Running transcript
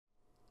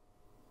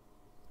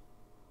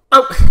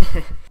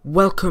Oh!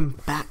 Welcome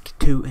back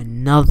to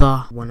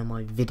another one of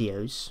my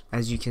videos.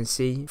 As you can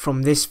see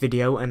from this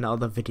video and the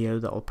other video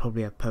that I'll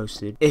probably have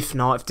posted. If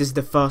not, if this is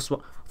the first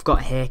one, I've got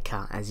a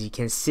haircut, as you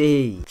can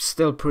see.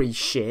 Still pretty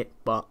shit,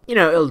 but you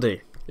know, it'll do.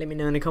 Let me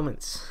know in the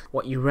comments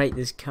what you rate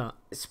this cut.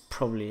 It's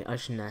probably, I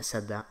shouldn't have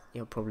said that.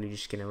 You're probably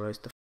just gonna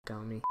roast the f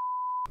out of me.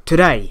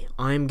 Today,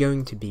 I am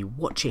going to be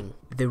watching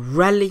the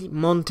Rally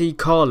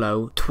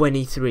Monte-Carlo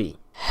 23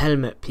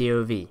 helmet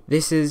POV.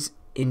 This is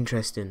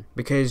interesting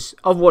because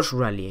I've watched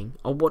rallying.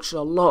 I've watched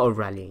a lot of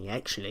rallying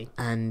actually,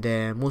 and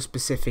more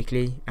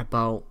specifically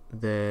about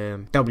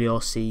the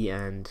WRC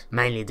and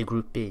mainly the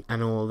Group B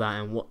and all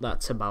that and what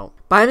that's about.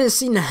 But I haven't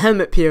seen the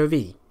helmet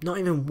POV, not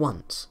even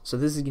once. So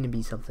this is going to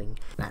be something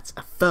that's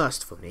a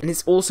first for me. And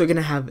it's also going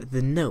to have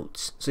the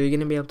notes, so you're going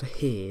to be able to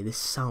hear the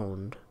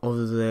sound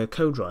of the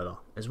co-driver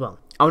as well.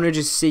 I want to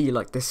just see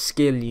like the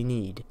skill you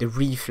need, the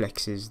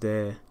reflexes,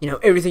 the, you know,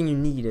 everything you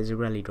need as a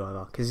rally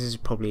driver, because this is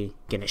probably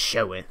going to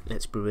show it,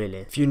 let's be real.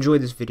 If you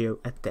enjoyed this video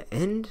at the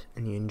end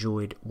and you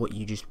enjoyed what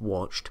you just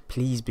watched,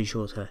 please be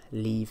sure to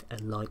leave a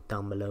like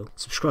down below.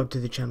 Subscribe to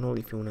the channel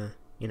if you want to,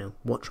 you know,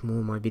 watch more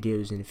of my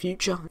videos in the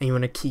future and you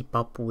want to keep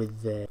up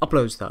with the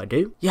uploads that I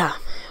do. Yeah,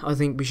 I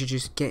think we should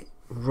just get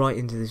right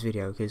into this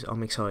video because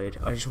I'm excited.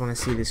 I just want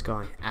to see this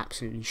guy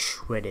absolutely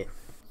shred it.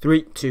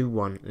 3, 2,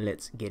 1,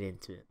 let's get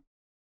into it.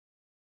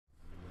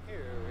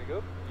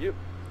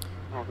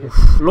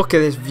 Oof, look at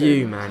this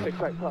view, man.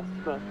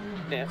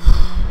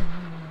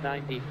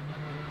 90.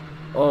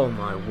 Oh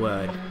my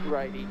word.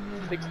 Righty,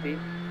 60.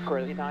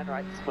 Early 9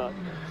 right smoke.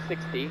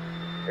 60.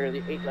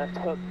 Early 8 left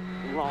hook.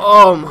 Long.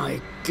 Oh my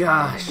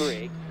gosh.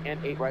 Brake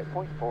and 8 right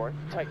point 4.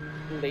 Tighten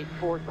late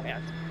forward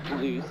pant.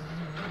 Loose.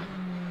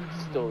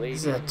 Still 80.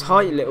 It's a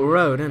tight little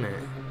road, isn't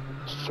it?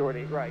 Short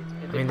 8 right.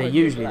 I mean, they're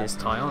usually this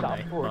tight,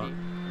 aren't they? 40.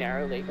 But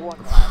Narrow late 1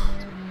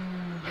 left.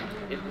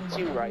 Into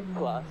 2 right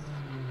plus.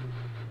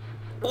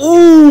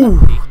 ooh,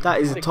 that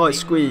is a tight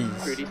squeeze.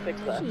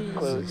 36 left, Jesus.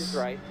 closes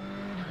right,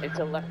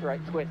 into left right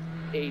twist,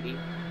 80,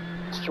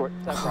 short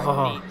step right,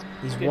 Oh, neat,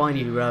 these 50,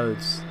 windy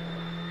roads.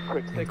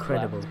 quick 6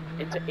 Incredible. left,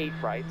 into 8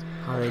 right,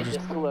 How they into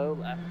just, slow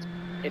left,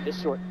 into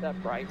short step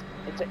right,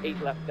 into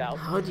 8 left out,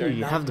 how do turn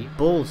you have the 90,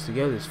 balls to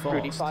go this fast?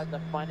 35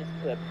 left minus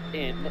clip,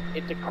 in,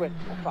 into quick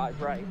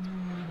 5 right,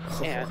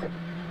 and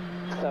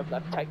sub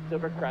left tightens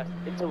over crest,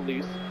 into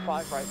loose,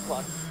 5 right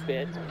plus,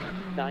 bit,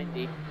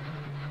 90,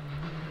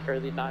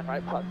 early 9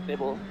 right plus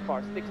nibble,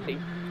 far 60,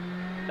 9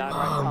 right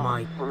Oh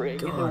my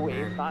brake into God, wave,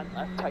 man. 9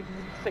 left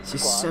tightens, 6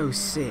 She's plus, so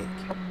sick.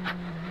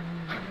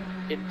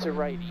 into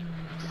righty,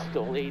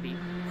 still 80,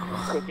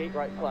 quick 8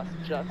 right plus,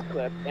 just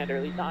clip, and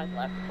early 9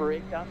 left,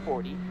 brake down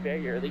 40,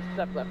 very early,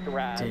 7 left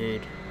rad,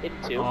 Dude.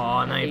 into,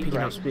 Oh, now you're 8 picking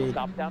right, up speed.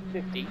 stop down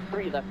 50,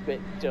 3 left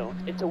bit, don't,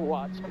 into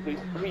watch, loose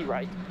 3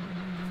 right,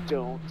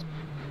 don't,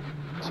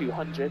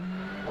 200,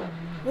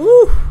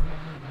 Woo!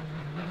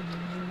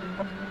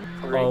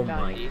 brake Oh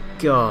 90, my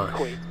gosh.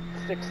 quick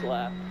 6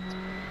 left,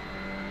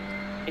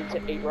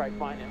 into 8 right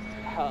minus,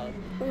 hug,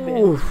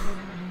 Oof.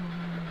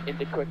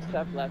 into quick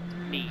step left,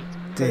 neat.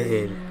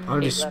 Dude,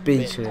 I'm just 8 left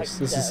bit, speechless. tight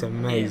This is step,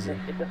 amazing.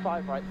 in, into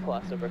 5 right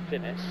plus over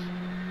finish.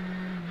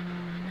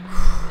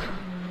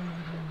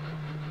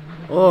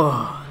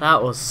 Oh,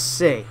 that was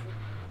sick.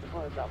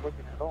 Oh, it's not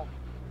working at all.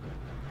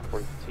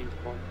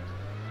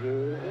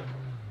 42.2.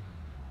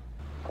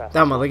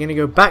 Damn, are they gonna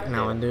go back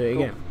now and do it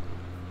again?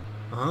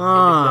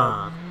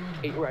 Ah,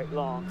 8 right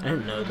long. I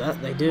didn't know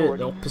that. They do it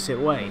the opposite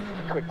way.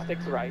 Quick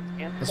 6 right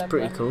and That's step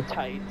pretty left, cool.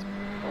 tight.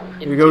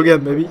 Here we go Into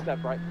again, baby. quick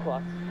step right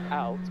plus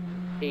out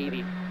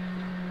 80.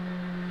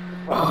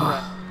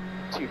 Ah.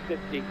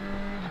 250.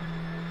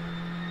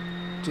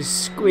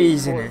 Just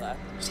squeezing 4 it. left,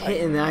 Just tight,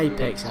 hitting the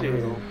apex and into,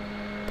 everything.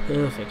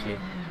 Perfectly.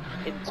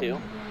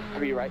 Into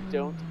 3 right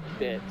don't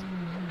bit.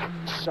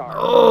 Sharp.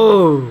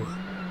 Oh!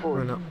 40.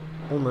 Run up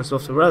almost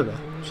off the road there.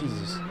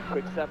 Jesus.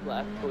 Quick step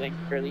left, link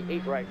early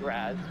 8 right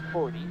raz,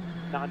 40,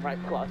 9 right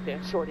plus,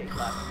 and short 8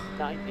 left,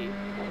 90,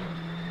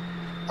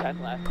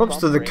 10 left. Props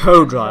to bump the brake,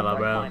 co-driver, step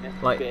bro. right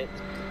minus, Like, bit,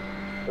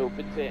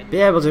 opens in, be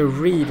able to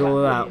read all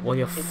of that wave, while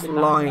you're into 9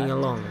 flying left,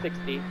 along.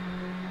 60,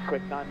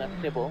 quick 9 left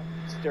nibble,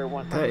 stir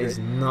 100. That is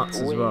nuts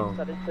as wave, well.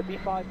 set into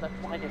B5 left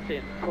minus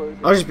in, close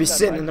I'll just be step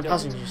sitting right in the don't,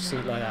 passenger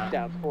seat like that.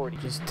 down 40.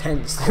 Just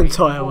tense the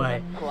entire 4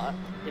 way. left plus,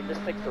 into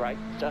 6 right,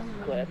 just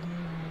clip,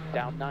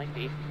 down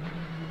 90.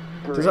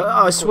 Because Brake,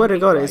 I swear to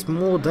quick God, right, it's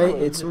more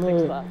it's close more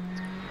 6 left,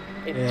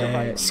 into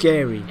right,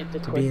 scary into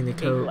to be in the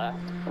quick 8 co left,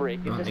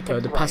 brake not into the co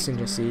 6 the right,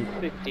 passenger seat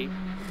 50,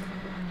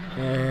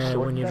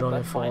 when you're step driving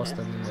left fast minus,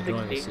 and in the 60,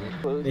 driver's seat.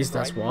 At close least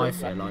that's right, what I close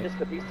feel left, like. This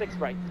could be 6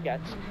 right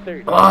sketch,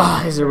 30. Ah,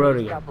 here's the road 30,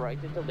 again. stop right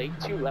into late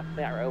 2 left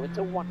narrow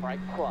into 1 right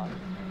plus.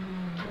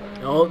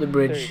 Oh, the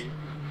bridge. 30,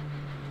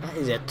 That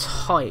is a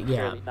tight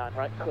gap. early 9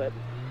 right clip.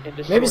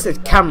 Into Maybe it's the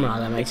short, camera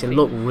that makes it 60,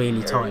 look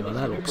really tight, early but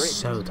that super looks brake,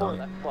 so 4 tight.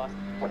 left plus,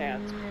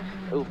 pants,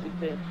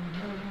 opens in.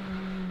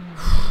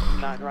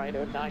 9 right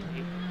 090,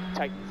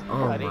 tightens,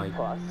 Oh cut my 8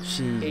 plus,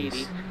 Jesus.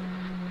 80,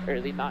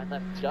 early 9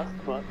 left just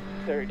hook,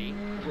 30,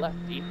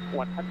 lefty,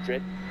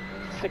 100,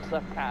 6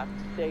 left half,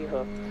 stay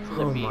hooked, Oh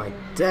slippy, my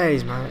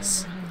days, man.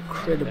 It's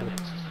incredible.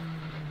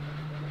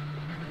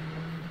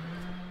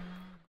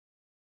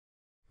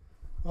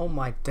 Oh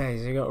my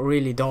days, it got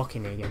really dark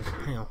in here again.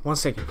 Hang on, 1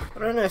 second. I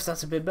don't know if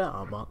that's a bit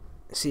better, but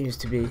it seems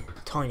to be a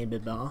tiny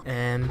bit better.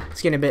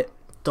 It's getting a bit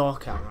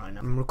dark out right now.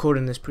 I'm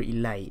recording this pretty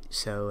late,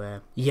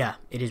 so yeah,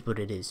 it is what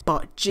it is.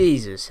 But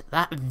Jesus,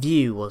 that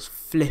view was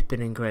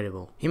flipping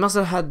incredible. He must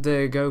have had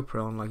the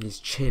GoPro on like his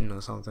chin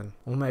or something,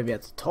 or maybe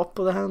at the top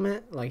of the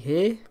helmet, like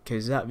here,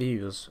 because that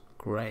view was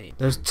great.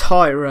 Those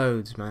tight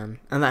roads, man,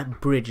 and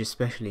that bridge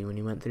especially when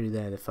you went through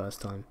there the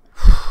first time.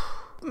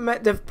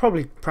 They've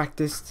probably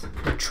practiced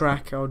the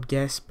track, I would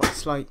guess, but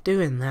it's like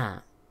doing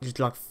that, just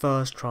like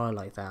first try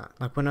like that.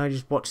 Like when I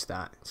just watched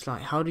that, it's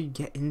like, how do you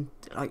get in?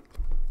 Like,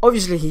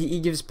 obviously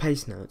he gives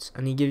pace notes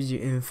and he gives you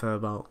info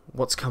about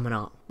what's coming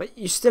up, but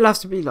you still have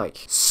to be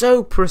like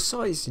so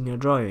precise in your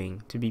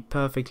driving to be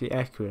perfectly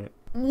accurate.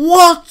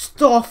 What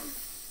the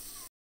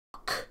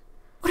fuck?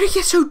 Why did it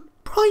get so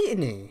bright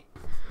in here?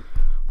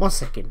 1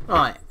 second.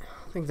 Alright,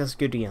 I think that's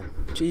good again.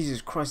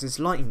 Jesus Christ, this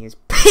lighting is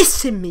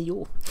pissing me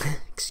off.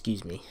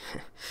 Excuse me.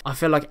 I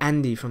feel like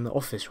Andy from The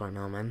Office right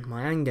now, man.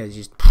 My anger is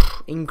just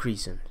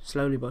increasing,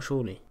 slowly but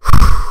surely.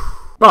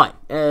 Right,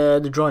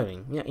 the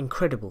driving. Yeah,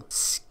 incredible.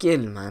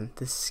 Skill, man.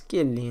 The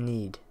skill you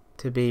need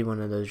to be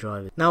one of those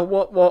drivers. Now,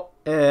 what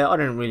I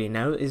don't really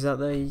know is that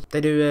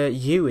they do a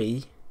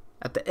UE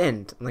at the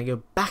end and they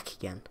go back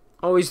again.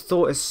 I always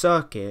thought a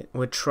circuit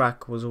or a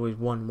track was always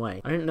one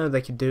way. I didn't know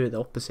they could do it the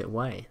opposite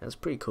way. That's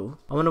pretty cool.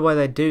 I wonder why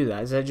they do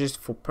that. Is that just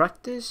for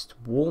practice,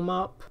 warm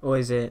up, or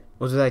do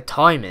they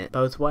time it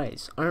both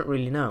ways? I don't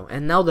really know.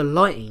 And now the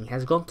lighting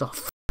has gone to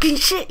fucking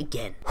shit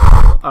again.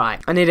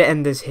 Alright, I need to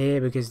end this here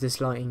because this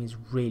lighting is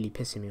really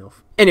pissing me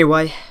off.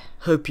 Anyway,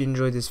 hope you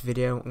enjoyed this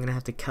video. I'm going to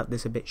have to cut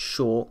this a bit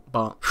short,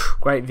 but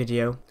great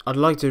video. I'd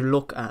like to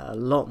look at a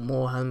lot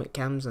more helmet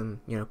cams and,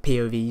 you know,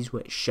 POVs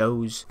where it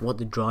shows what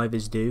the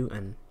drivers do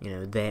and, you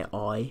know, their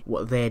eye,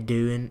 what they're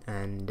doing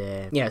and,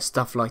 yeah,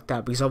 stuff like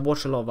that. Because I've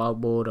watched a lot of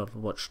outboard, I've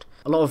watched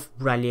a lot of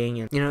rallying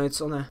and, you know, it's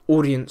on the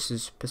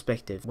audience's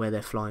perspective where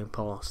they're flying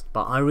past.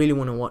 But I really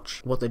want to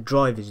watch what the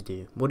drivers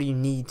do. What do you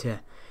need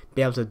to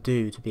be able to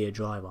do to be a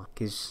driver?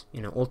 Because,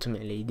 you know,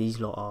 ultimately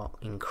these lot are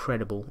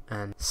incredible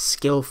and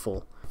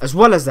skillful. As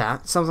well as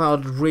that, something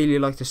I'd really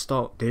like to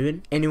start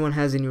doing. Anyone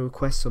has any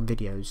requests or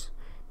videos,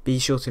 be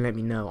sure to let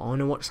me know. I want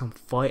to watch some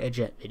fighter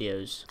jet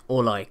videos,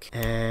 or like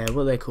what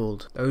are they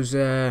called, those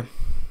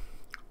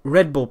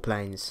Red Bull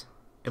planes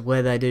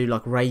where they do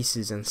like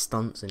races and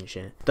stunts and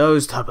shit.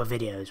 Those type of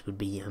videos would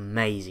be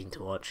amazing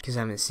to watch because I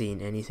haven't seen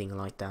anything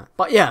like that.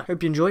 But yeah,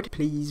 hope you enjoyed.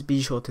 Please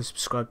be sure to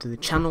subscribe to the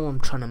channel. I'm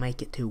trying to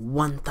make it to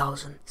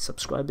 1,000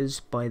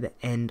 subscribers by the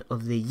end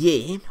of the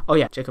year. Oh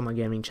yeah, check out my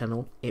gaming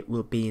channel. It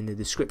will be in the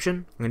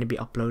description. I'm going to be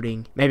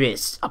uploading, maybe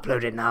it's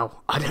uploaded now.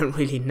 I don't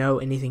really know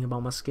anything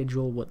about my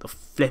schedule, what the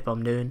flip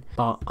I'm doing,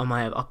 but I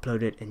might have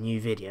uploaded a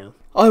new video.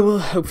 I will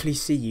hopefully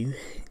see you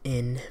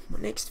in my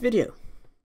next video.